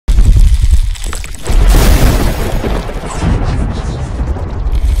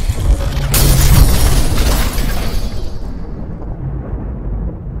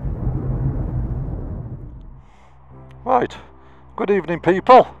Good evening,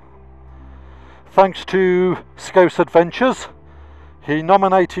 people. Thanks to Scouse Adventures, he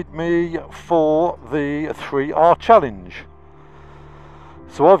nominated me for the 3R challenge.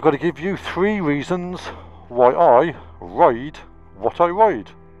 So I've got to give you 3 reasons why I ride what I ride.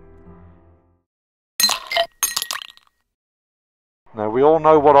 Now, we all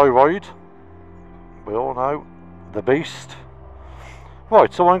know what I ride. We all know the beast.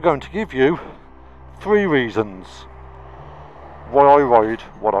 Right, so I'm going to give you 3 reasons why I ride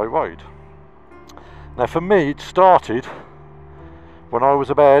what I ride. Now, for me, it started when I was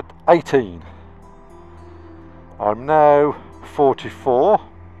about 18. I'm now 44,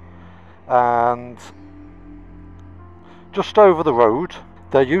 and just over the road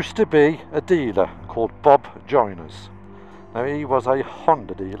there used to be a dealer called Bob Joiners. Now, he was a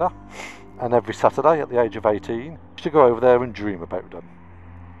Honda dealer, and every Saturday at the age of 18 I used to go over there and dream about them.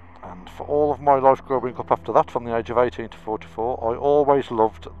 And for all of my life growing up after that, from the age of 18 to 44, I always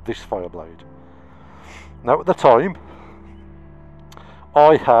loved this Fireblade. Now, at the time,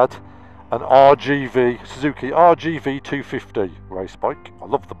 I had an Suzuki RGV 250 race bike. I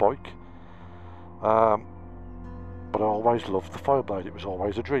loved the bike, but I always loved the Fireblade. It was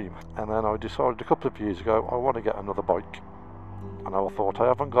always a dream. And then I decided a couple of years ago I want to get another bike. And I thought, I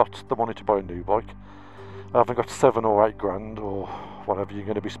haven't got the money to buy a new bike. I haven't got 7 or 8 grand or whatever you're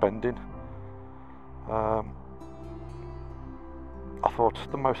going to be spending. I thought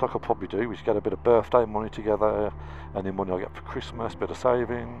the most I could probably do is get a bit of birthday money together, any money I get for Christmas, a bit of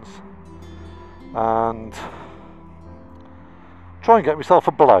savings, and try and get myself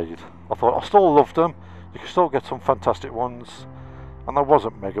a blade. I thought I still loved them, you can still get some fantastic ones, and there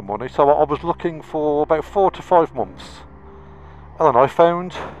wasn't mega money, so I was looking for about 4 to 5 months, and then I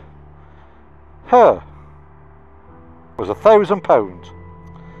found her. It was £1,000,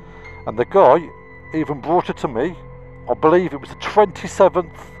 and the guy even brought it to me. I believe it was the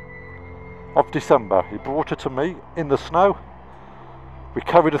 27th of December. He brought her to me in the snow. We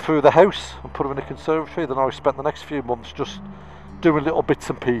carried her through the house and put her in a conservatory. Then I spent the next few months just doing little bits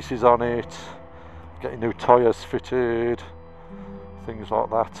and pieces on it, getting new tyres fitted, things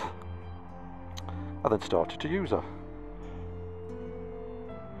like that, and then started to use her.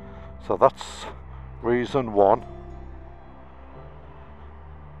 So that's reason 1.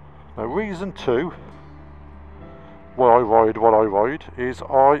 Now, reason 2 why I ride what I ride is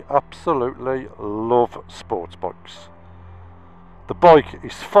I absolutely love sports bikes. The bike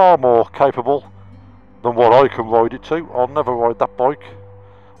is far more capable than what I can ride it to. I'll never ride that bike,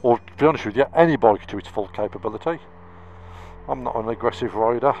 or to be honest with you, any bike to its full capability. I'm not an aggressive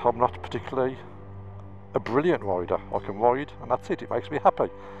rider. I'm not particularly a brilliant rider. I can ride, and that's it. It makes me happy.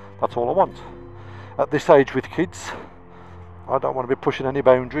 That's all I want. At this age with kids, I don't want to be pushing any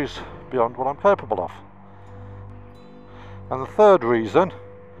boundaries beyond what I'm capable of. And the third reason,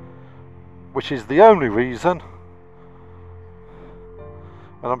 which is the only reason,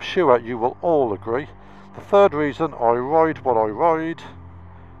 and I'm sure you will all agree, the third reason I ride what I ride,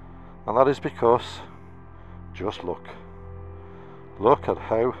 and that is because, just look at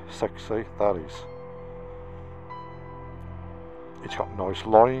how sexy that is. It's got nice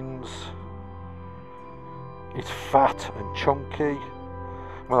lines, it's fat and chunky.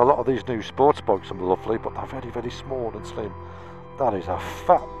 Well, a lot of these new sports bikes are lovely, but they're very, very small and slim. That is a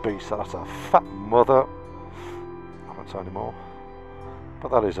fat beast. That's a fat mother. I won't say any more.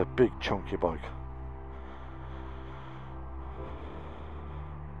 But that is a big, chunky bike.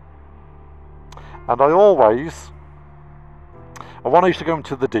 And when I used to go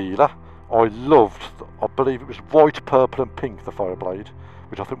into the dealer, I loved, I believe it was white, purple and pink, the Fireblade,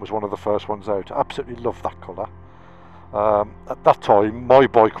 which I think was one of the first ones out. I absolutely loved that colour. At that time, my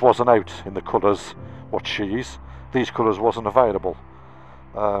bike wasn't out in the colours what she is. These colours wasn't available.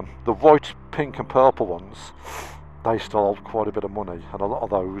 The white, pink and purple ones, they still hold quite a bit of money, and a lot of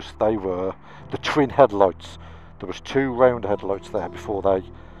those, they were the twin headlights. There was 2 round headlights there before they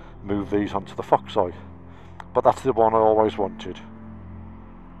moved these onto the Fox Eye. But that's the one I always wanted.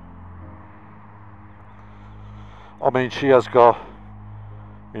 I mean, she has got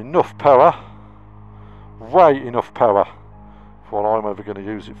enough power, way enough power for what I'm ever going to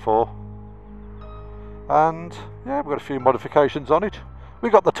use it for. And yeah, we've got a few modifications on it. We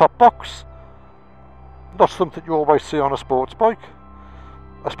got the top box, not something you always see on a sports bike,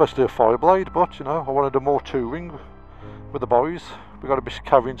 especially a Fireblade, but you know, I wanted a more touring with the boys. We got to be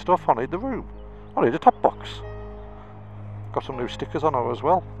carrying stuff. I need the room, I need a top box. Got some new stickers on her as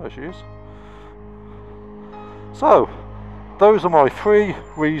well. There she is. So those are my 3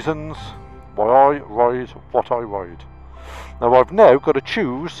 reasons why I ride what I ride. Now, I've now got to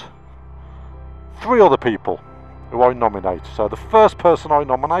choose 3 other people who I nominate. So the first person I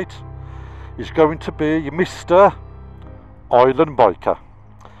nominate is going to be Mr. Island Biker.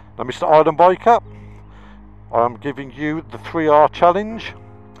 Now Mr. Island Biker, I am giving you the 3R challenge.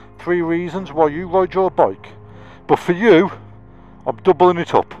 3 reasons why you ride your bike. But for you, I'm doubling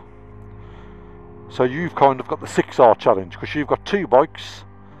it up. So you've kind of got the 6R challenge, because you've got 2 bikes.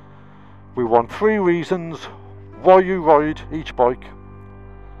 We want 3 reasons why you ride each bike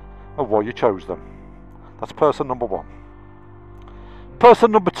and why you chose them. That's person number 1.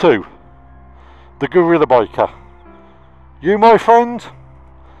 Person number 2, the Gorilla Biker. You, my friend,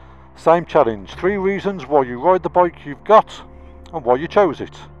 same challenge. 3 reasons why you ride the bike you've got and why you chose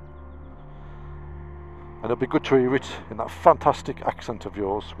it. And it'll be good to hear it in that fantastic accent of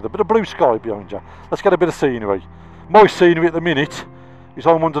yours with a bit of blue sky behind you. Let's get a bit of scenery. My scenery at the minute is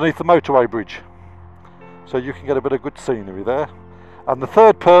I'm underneath the motorway bridge, so you can get a bit of good scenery there. And the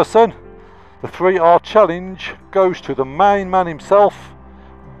third person, the 3R challenge, goes to the main man himself,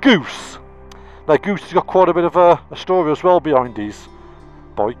 Goose. Now Goose has got quite a bit of a story as well behind his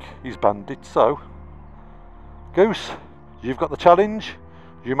bike, his Bandit. So Goose, you've got the challenge,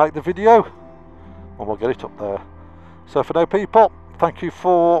 you make the video and we'll get it up there. So for now people, thank you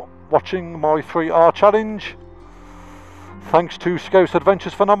for watching my 3R challenge. Thanks to Scouse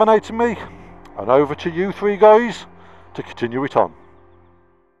Adventures for nominating me, and over to you 3 guys to continue it on.